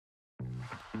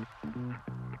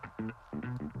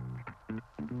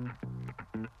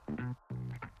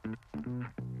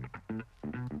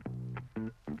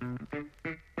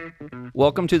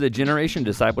Welcome to the Generation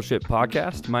Discipleship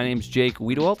Podcast. My name is Jake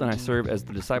Wiedewelt, and I serve as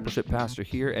the discipleship pastor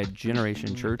here at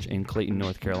Generation Church in Clayton,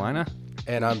 North Carolina.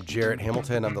 And I'm Jarrett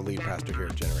Hamilton. I'm the lead pastor here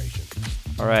at Generation.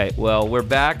 All right, well, we're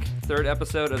back. Third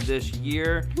episode of this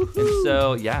year. Woo-hoo. And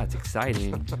so, yeah, it's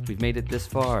exciting. We've made it this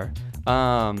far.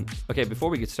 Okay,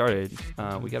 before we get started,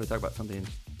 we got to talk about something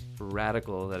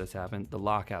radical that has happened. The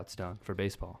lockout's done for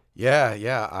baseball.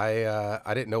 Yeah.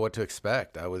 I didn't know what to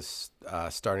expect. I was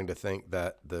starting to think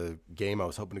that the game I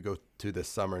was hoping to go to this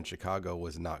summer in Chicago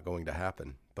was not going to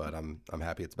happen, but I'm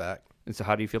happy it's back. And so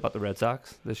how do you feel about the Red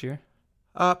Sox this year?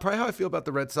 Probably how I feel about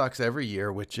the Red Sox every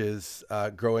year, which is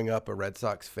growing up a Red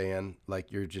Sox fan,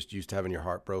 like you're just used to having your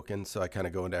heart broken. So I kind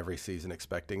of go into every season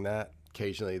expecting that.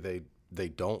 Occasionally they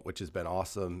don't, which has been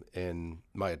awesome in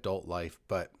my adult life,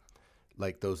 but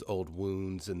like those old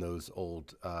wounds and those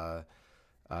old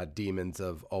demons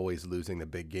of always losing the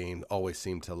big game always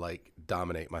seem to like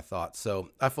dominate my thoughts. So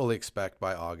I fully expect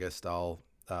by August I'll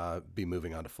be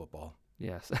moving on to football.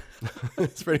 Yes.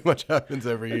 It's pretty much happens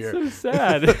every year. So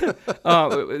sad.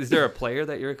 Is there a player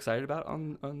that you're excited about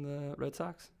on the Red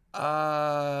Sox?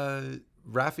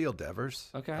 Rafael Devers.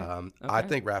 Okay. I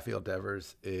think Rafael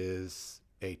Devers is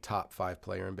a top 5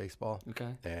 player in baseball.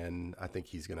 Okay. And I think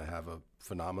he's going to have a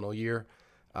phenomenal year.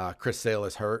 Chris Sale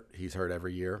is hurt. He's hurt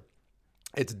every year.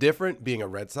 It's different being a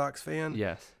Red Sox fan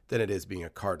than it is being a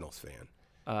Cardinals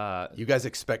fan. You guys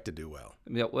expect to do well.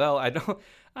 Yeah, well,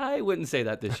 I wouldn't say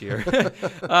that this year.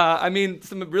 I mean,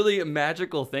 some really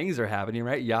magical things are happening,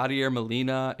 right? Yadier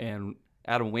Molina and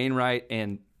Adam Wainwright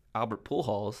and Albert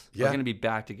Pujols are going to be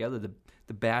back together. The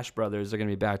Bash brothers are going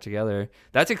to be back together.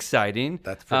 That's exciting.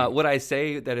 That's pretty. Would I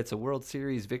say that it's a World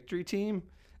Series victory team?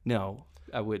 No,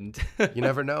 I wouldn't. You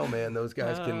never know, man. Those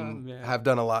guys have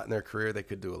done a lot in their career. They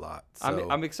could do a lot. So.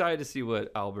 I'm excited to see what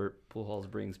Albert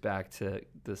Pujols brings back to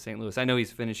the St. Louis. I know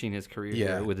he's finishing his career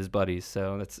here with his buddies,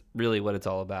 so that's really what it's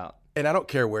all about. And I don't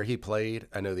care where he played.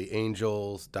 I know the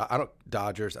Angels,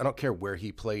 Dodgers. I don't care where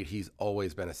he played. He's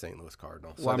always been a St. Louis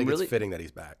Cardinal. So I think it's fitting that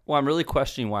he's back. Well, I'm really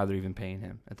questioning why they're even paying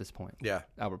him at this point. Yeah,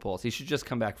 Albert Pujols. He should just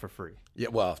come back for free. Yeah,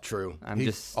 well, true.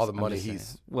 All the money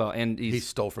he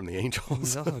stole from the Angels.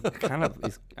 He's also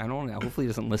hopefully he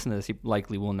doesn't listen to this. He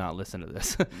likely will not listen to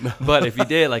this. But if he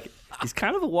did, he's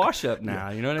kind of a wash up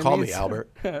now. You know what I mean? Call me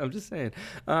Albert. I'm just saying.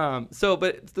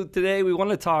 But today we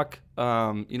want to talk.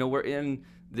 We're in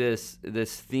this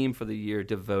theme for the year,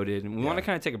 devoted, and we want to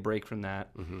kind of take a break from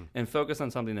that and focus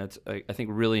on something that's I think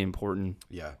really important.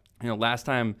 Yeah. Last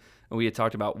time we had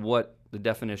talked about what the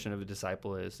definition of a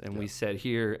disciple is, and we said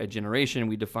here at Generation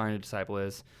we define a disciple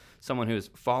as someone who is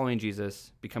following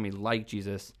Jesus, becoming like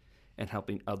Jesus, and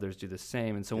helping others do the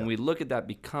same. And so when we look at that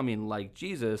becoming like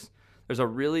Jesus, there's a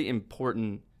really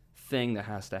important thing that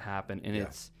has to happen, and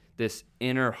it's this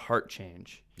inner heart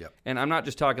change. Yep. And I'm not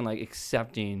just talking like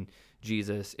accepting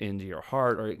Jesus into your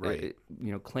heart,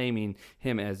 or claiming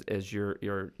him as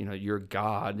your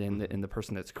God and the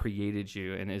person that's created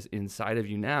you and is inside of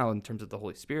you now in terms of the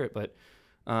Holy Spirit. But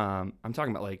I'm talking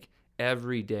about like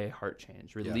everyday heart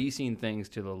change, releasing things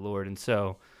to the Lord. And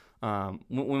so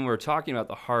when we're talking about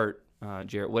the heart,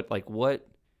 Jarrett, what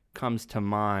comes to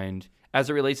mind as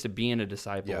it relates to being a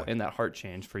disciple and that heart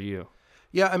change for you?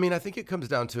 Yeah, I mean, I think it comes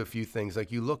down to a few things.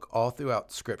 Like you look all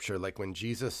throughout Scripture, like when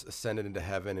Jesus ascended into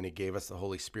heaven and he gave us the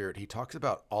Holy Spirit, he talks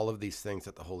about all of these things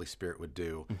that the Holy Spirit would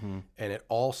do. Mm-hmm. And it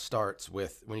all starts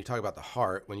with, when you talk about the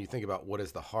heart, when you think about what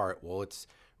is the heart, well, it's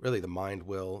really the mind,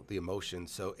 will, the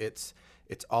emotions. So it's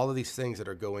all of these things that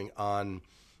are going on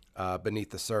beneath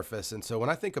the surface. And so when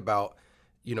I think about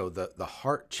the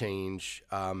heart change,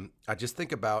 I just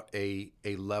think about a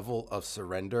level of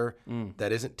surrender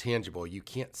that isn't tangible. You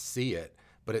can't see it,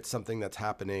 but it's something that's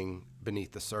happening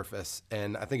beneath the surface.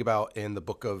 And I think about in the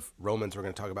book of Romans, we're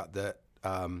going to talk about that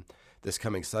this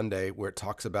coming Sunday, where it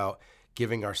talks about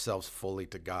giving ourselves fully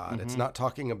to God. Mm-hmm. It's not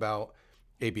talking about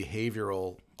a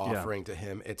behavioral offering to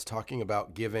him. It's talking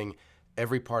about giving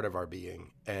every part of our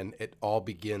being, and it all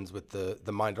begins with the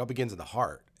mind. It all begins in the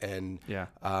heart. And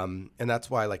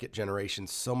that's why, like at Generation,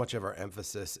 so much of our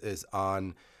emphasis is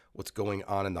on what's going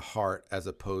on in the heart as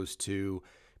opposed to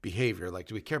behavior. Like,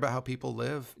 do we care about how people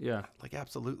live? Yeah. Like,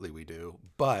 absolutely we do.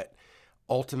 But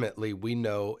ultimately, we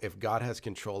know if God has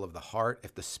control of the heart,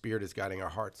 if the Spirit is guiding our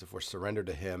hearts, if we're surrendered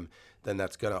to him, then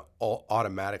that's going to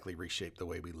automatically reshape the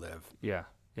way we live. Yeah.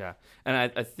 Yeah.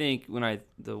 And I think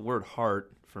the word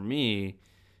heart for me,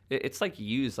 it's like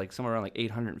used like somewhere around like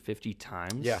 850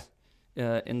 times. Yeah.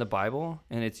 In the Bible,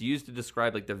 and it's used to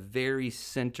describe like the very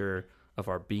center of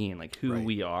our being, like who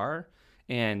we are,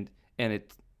 and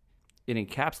it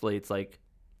encapsulates like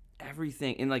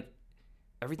everything. And like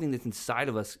everything that's inside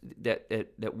of us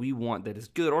that we want, that is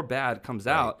good or bad, comes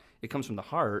out. It comes from the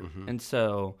heart, and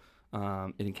so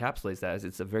it encapsulates that as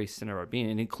it's a very center of our being.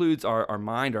 It includes our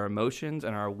mind, our emotions,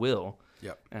 and our will.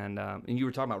 Yep. And you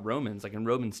were talking about Romans, like in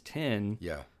Romans 10.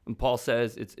 Yeah. And Paul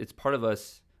says it's part of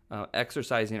us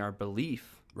exercising our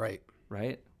belief. Right.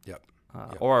 Yep.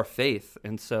 Or our faith.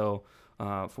 And so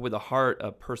for with the heart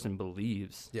a person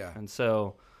believes. Yeah. And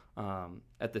so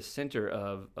at the center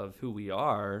of who we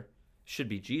are should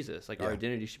be Jesus. Like our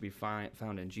identity should be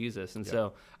found in Jesus. And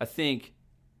so I think,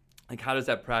 like, how does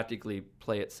that practically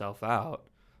play itself out?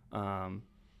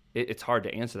 It's hard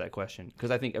to answer that question because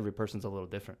I think every person's a little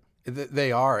different.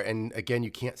 They are, and again,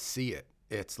 you can't see it.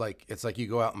 It's like you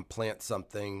go out and plant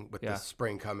something with the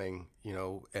spring coming,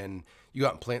 and you go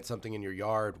out and plant something in your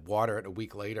yard, water it a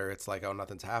week later, it's like, oh,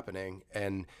 nothing's happening.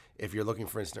 And if you're looking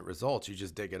for instant results, you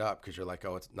just dig it up because you're like,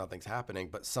 oh, nothing's happening,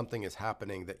 but something is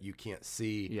happening that you can't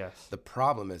see. Yes. The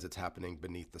problem is it's happening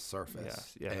beneath the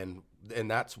surface. Yeah.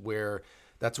 And that's where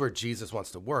Jesus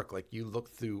wants to work. Like, you look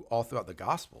all throughout the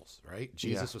Gospels, right?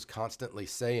 Jesus was constantly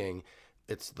saying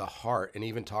it's the heart, and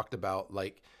even talked about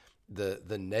like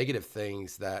the negative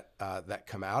things that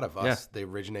come out of us. They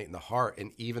originate in the heart,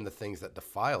 and even the things that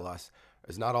defile us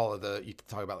is not all of you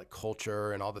talk about like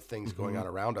culture and all the things going on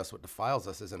around us. What defiles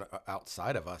us isn't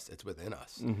outside of us, it's within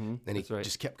us. And he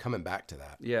just kept coming back to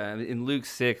that. Yeah. In Luke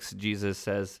 6, Jesus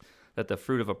says that the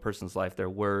fruit of a person's life, their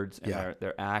words and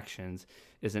their actions,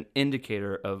 is an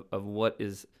indicator of what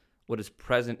is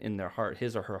present in their heart,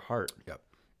 his or her heart. Yep.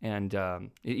 And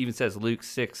it even says, Luke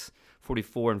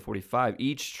 6:44 and 45,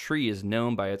 each tree is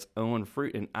known by its own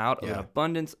fruit, and out of an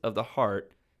abundance of the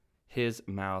heart, his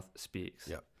mouth speaks.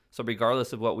 Yep. So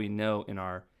regardless of what we know in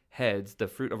our heads, the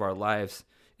fruit of our lives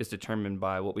is determined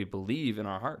by what we believe in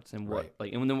our hearts, and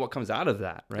and then what comes out of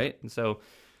that, right? Yep. And so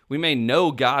we may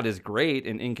know God is great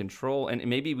and in control, and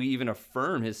maybe we even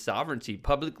affirm his sovereignty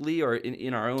publicly or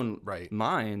in our own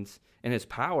minds and his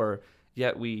power,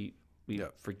 yet we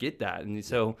forget that. And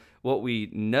so what we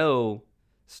know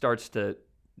starts to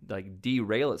like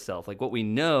derail itself. Like, what we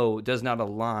know does not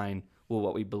align with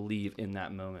what we believe in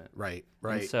that moment. Right.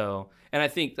 And so, and I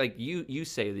think like you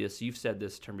say this, you've said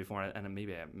this term before, and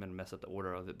maybe I'm going to mess up the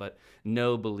order of it, but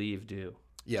know, believe, do.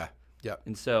 Yeah.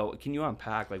 And so can you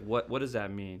unpack, like, what does that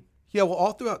mean? Yeah, well,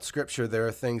 all throughout Scripture, there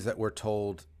are things that we're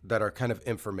told that are kind of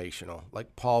informational.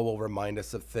 Like, Paul will remind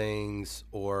us of things,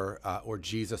 or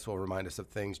Jesus will remind us of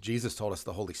things. Jesus told us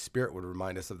the Holy Spirit would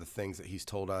remind us of the things that he's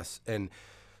told us. And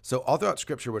so all throughout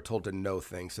Scripture, we're told to know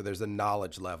things. So there's a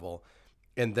knowledge level.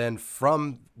 And then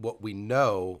from what we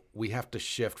know, we have to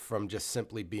shift from just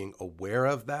simply being aware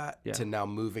of that to now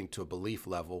moving to a belief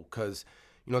level. Because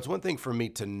it's one thing for me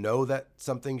to know that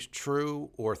something's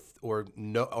true, or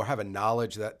know, or have a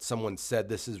knowledge that someone said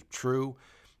this is true.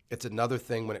 It's another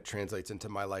thing when it translates into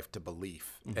my life to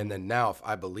belief. And then now, if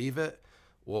I believe it,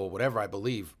 well, whatever I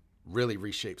believe really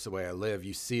reshapes the way I live.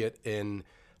 You see it in,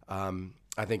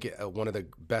 I think one of the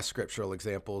best scriptural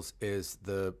examples is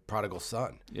the prodigal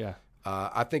son. Yeah.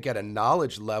 I think at a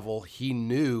knowledge level, he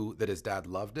knew that his dad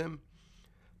loved him.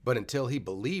 But until he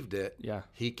believed it,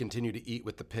 he continued to eat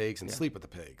with the pigs and sleep with the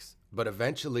pigs. But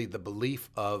eventually the belief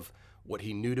of what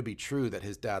he knew to be true, that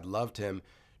his dad loved him,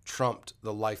 trumped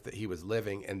the life that he was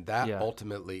living. And that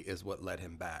ultimately is what led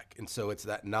him back. And so it's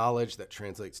that knowledge that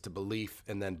translates to belief,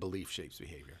 and then belief shapes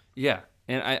behavior. Yeah.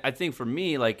 And I think for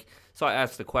me, like, so I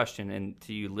asked the question, and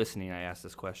to you listening, I asked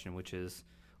this question, which is,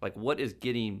 like, what is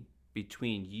getting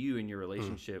between you and your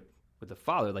relationship with the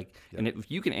Father? Like, and if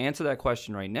you can answer that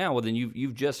question right now, well, then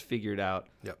you've just figured out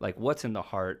like what's in the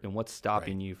heart and what's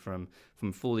stopping you from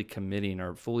fully committing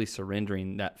or fully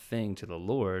surrendering that thing to the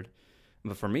Lord.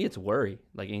 But for me, it's worry,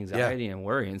 like anxiety and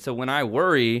worry. And so when I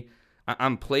worry,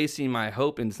 I'm placing my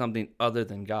hope in something other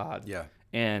than God. Yeah.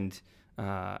 And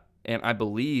I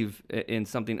believe in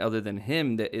something other than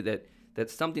Him, that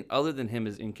something other than Him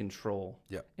is in control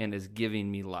and is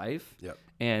giving me life.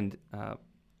 And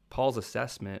Paul's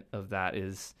assessment of that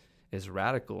is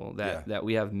radical, that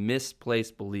we have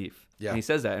misplaced belief. And he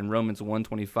says that in Romans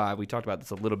 1:25. We talked about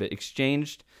this a little bit.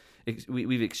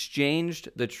 We've exchanged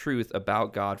the truth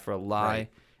about God for a lie,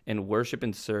 and worship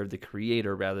and serve the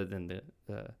creator rather than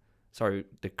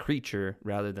the creature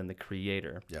rather than the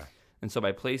creator. And so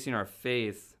by placing our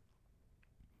faith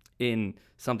in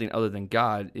something other than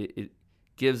God, it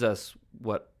gives us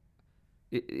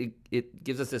it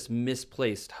gives us this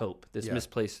misplaced hope, this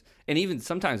misplaced, and even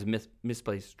sometimes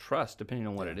misplaced trust, depending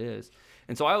on what it is.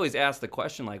 And so I always ask the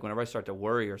question, like, whenever I start to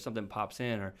worry or something pops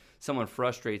in or someone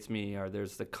frustrates me or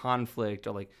there's the conflict,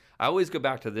 or like, I always go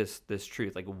back to this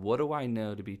truth, like, what do I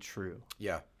know to be true?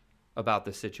 about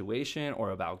the situation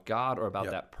or about God or about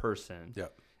Yep. that person.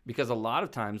 Yep. Because a lot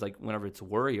of times, like whenever it's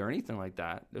worry or anything like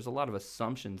that, there's a lot of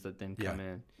assumptions that then come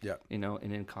in, Yep. you know,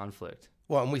 and in conflict.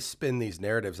 Well, and we spin these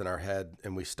narratives in our head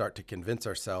and we start to convince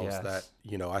ourselves Yes. that,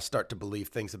 you know, I start to believe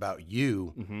things about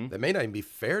you that may not even be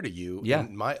fair to you. Yeah.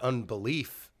 And my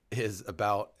unbelief is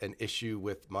about an issue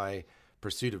with my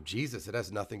pursuit of Jesus. It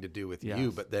has nothing to do with you,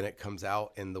 Yes. but then it comes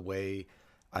out in the way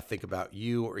I think about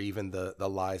you, or even the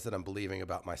lies that I'm believing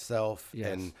about myself. Yes.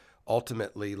 And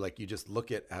ultimately, like, you just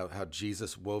look at how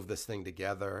Jesus wove this thing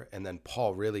together. And then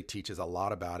Paul really teaches a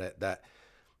lot about it, that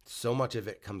so much of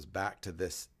it comes back to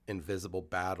this invisible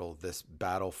battle, this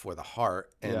battle for the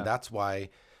heart. And Yeah. that's why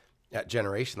at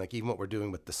Generation, like even what we're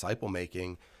doing with disciple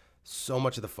making, so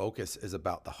much of the focus is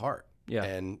about the heart. Yeah.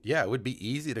 And yeah, it would be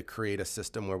easy to create a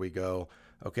system where we go,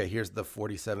 okay, here's the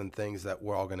 47 things that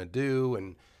we're all going to do,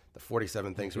 and the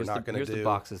 47 things we're not going to Here's do. the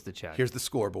boxes to check. Here's the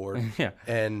scoreboard. Yeah.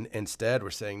 And instead, we're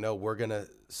saying, no, we're going to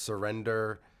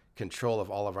surrender control of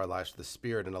all of our lives to the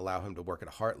Spirit and allow Him to work at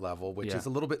a heart level, which Yeah. is a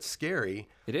little bit scary.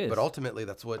 It is. But ultimately,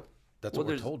 that's what we're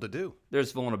there's- told to do.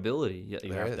 There's vulnerability that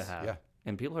you There have to is, have. yeah.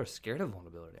 And people are scared of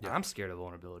vulnerability. Yeah. I'm scared of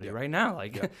vulnerability Yeah. right now.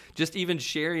 Like Yeah. just even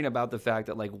sharing about the fact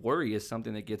that like worry is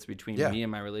something that gets between Yeah. me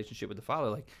and my relationship with the Father.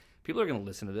 Like people are going to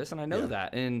listen to this, and I know Yeah.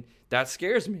 that, and that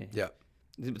scares me. Yeah.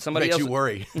 Somebody Makes else, you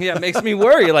worry. yeah, it makes me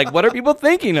worry. Like, what are people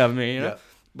thinking of me? You know? Yeah.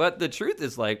 But the truth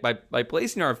is, like, by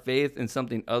placing our faith in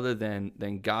something other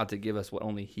than God to give us what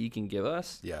only He can give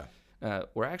us, Yeah.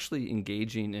 we're actually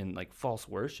engaging in like false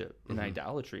worship and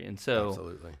idolatry. And so,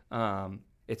 Absolutely.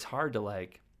 it's hard to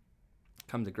like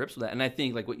come to grips with that. And I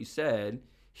think like what you said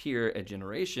here at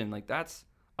Generation, like that's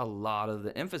a lot of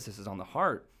the emphasis is on the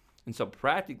heart. And so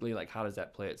practically, like, how does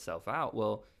that play itself out?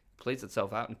 Well, it plays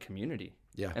itself out in community.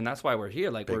 Yeah. And that's why we're here.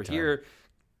 Like, Big we're time. here,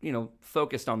 you know,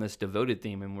 focused on this devoted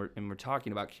theme, and we're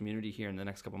talking about community here in the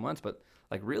next couple months. But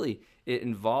like, really, it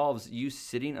involves you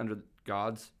sitting under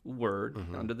God's word,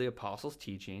 under the apostles'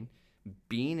 teaching,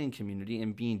 being in community,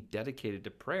 and being dedicated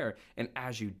to prayer. And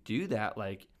as you do that,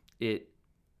 like it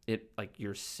like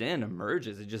your sin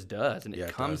emerges. It just does, and Yeah, it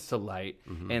it comes does. to light,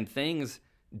 and things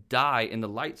die in the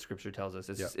light. Scripture tells us,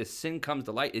 as sin comes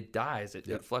to light, it dies.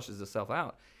 It flushes itself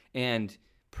out. And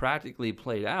practically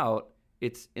played out,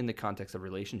 it's in the context of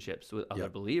relationships with other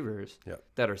believers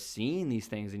that are seeing these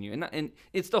things in you, and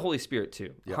it's the Holy Spirit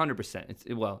too,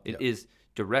 100%. It is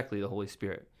directly the Holy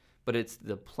Spirit, but it's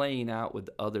the playing out with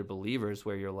other believers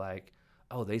where you're like,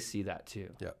 oh, they see that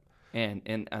too,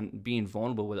 and being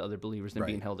vulnerable with other believers and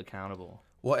being held accountable.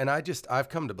 Well, and I've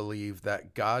come to believe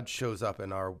that God shows up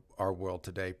in our world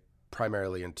today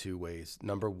primarily in two ways.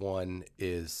 Number one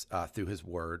is through His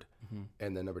Word,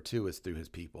 and then number two is through His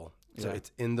people. So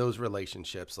it's in those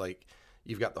relationships. Like,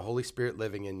 you've got the Holy Spirit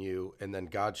living in you, and then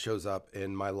God shows up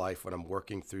in my life when I'm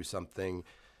working through something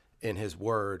in His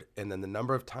Word. And then the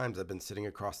number of times I've been sitting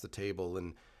across the table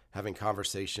and having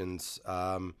conversations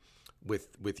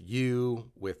with you,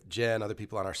 with Jen, other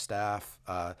people on our staff,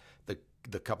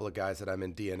 the couple of guys that I'm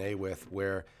in DNA with,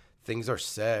 where things are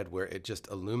said where it just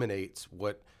illuminates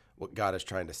what God is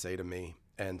trying to say to me.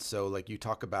 And so, like, you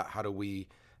talk about how do we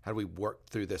work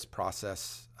through this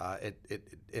process?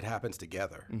 It happens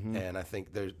together, and I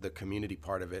think the community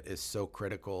part of it is so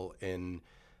critical in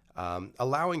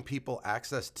allowing people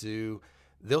access to.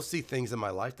 They'll see things in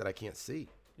my life that I can't see,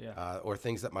 or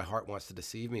things that my heart wants to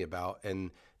deceive me about,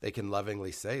 and they can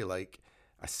lovingly say, like,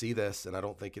 I see this, and I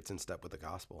don't think it's in step with the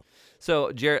gospel.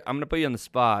 So, Jarrett, I'm going to put you on the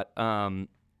spot.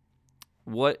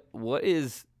 What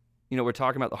is, you know, we're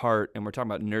talking about the heart, and we're talking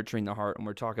about nurturing the heart, and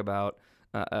we're talking about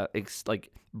like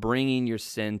bringing your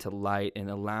sin to light and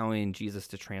allowing Jesus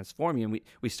to transform you. And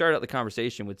we started out the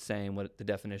conversation with saying what the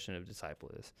definition of disciple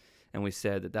is. And we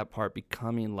said that part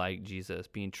becoming like Jesus,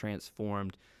 being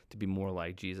transformed to be more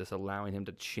like Jesus, allowing Him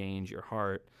to change your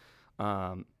heart.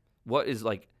 What is,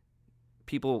 like,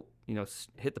 people, you know,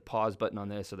 hit the pause button on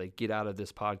this, or they get out of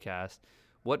this podcast.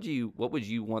 What would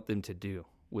you want them to do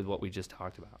with what we just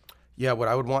talked about? Yeah, what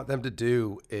I would want them to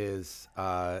do is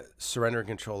surrender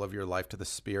control of your life to the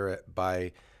Spirit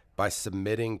by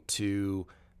submitting to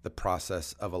the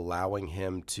process of allowing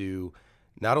Him to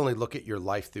not only look at your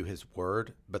life through His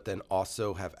Word, but then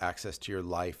also have access to your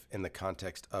life in the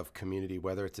context of community,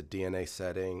 whether it's a DNA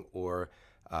setting or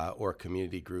a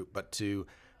community group, but to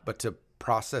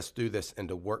process through this and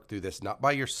to work through this, not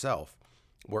by yourself,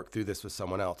 work through this with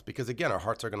someone else. Because again, our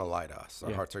hearts are going to lie to us.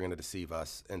 Our hearts are going to deceive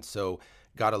us. And so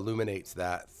God illuminates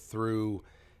that through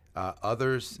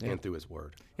others and through His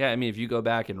Word. Yeah, I mean, if you go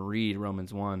back and read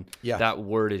Romans 1, that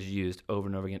word is used over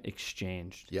and over again,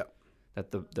 exchanged. Yep. That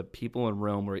the people in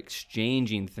Rome were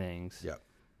exchanging things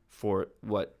for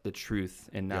what the truth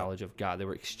and knowledge of God. They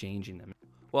were exchanging them.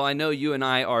 Well, I know you and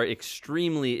I are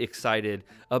extremely excited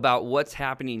about what's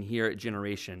happening here at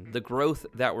Generation, the growth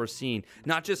that we're seeing,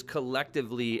 not just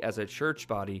collectively as a church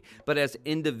body, but as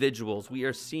individuals. We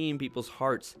are seeing people's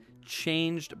hearts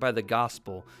changed by the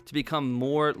gospel to become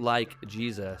more like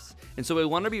Jesus. And so we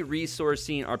want to be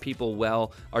resourcing our people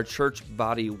well, our church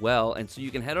body well. And so you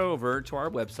can head over to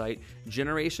our website,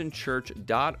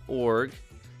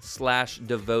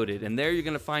 generationchurch.org/devoted. And there you're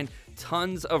going to find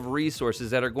tons of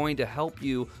resources that are going to help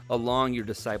you along your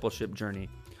discipleship journey.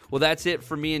 Well, that's it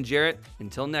for me and Jarrett.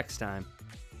 Until next time.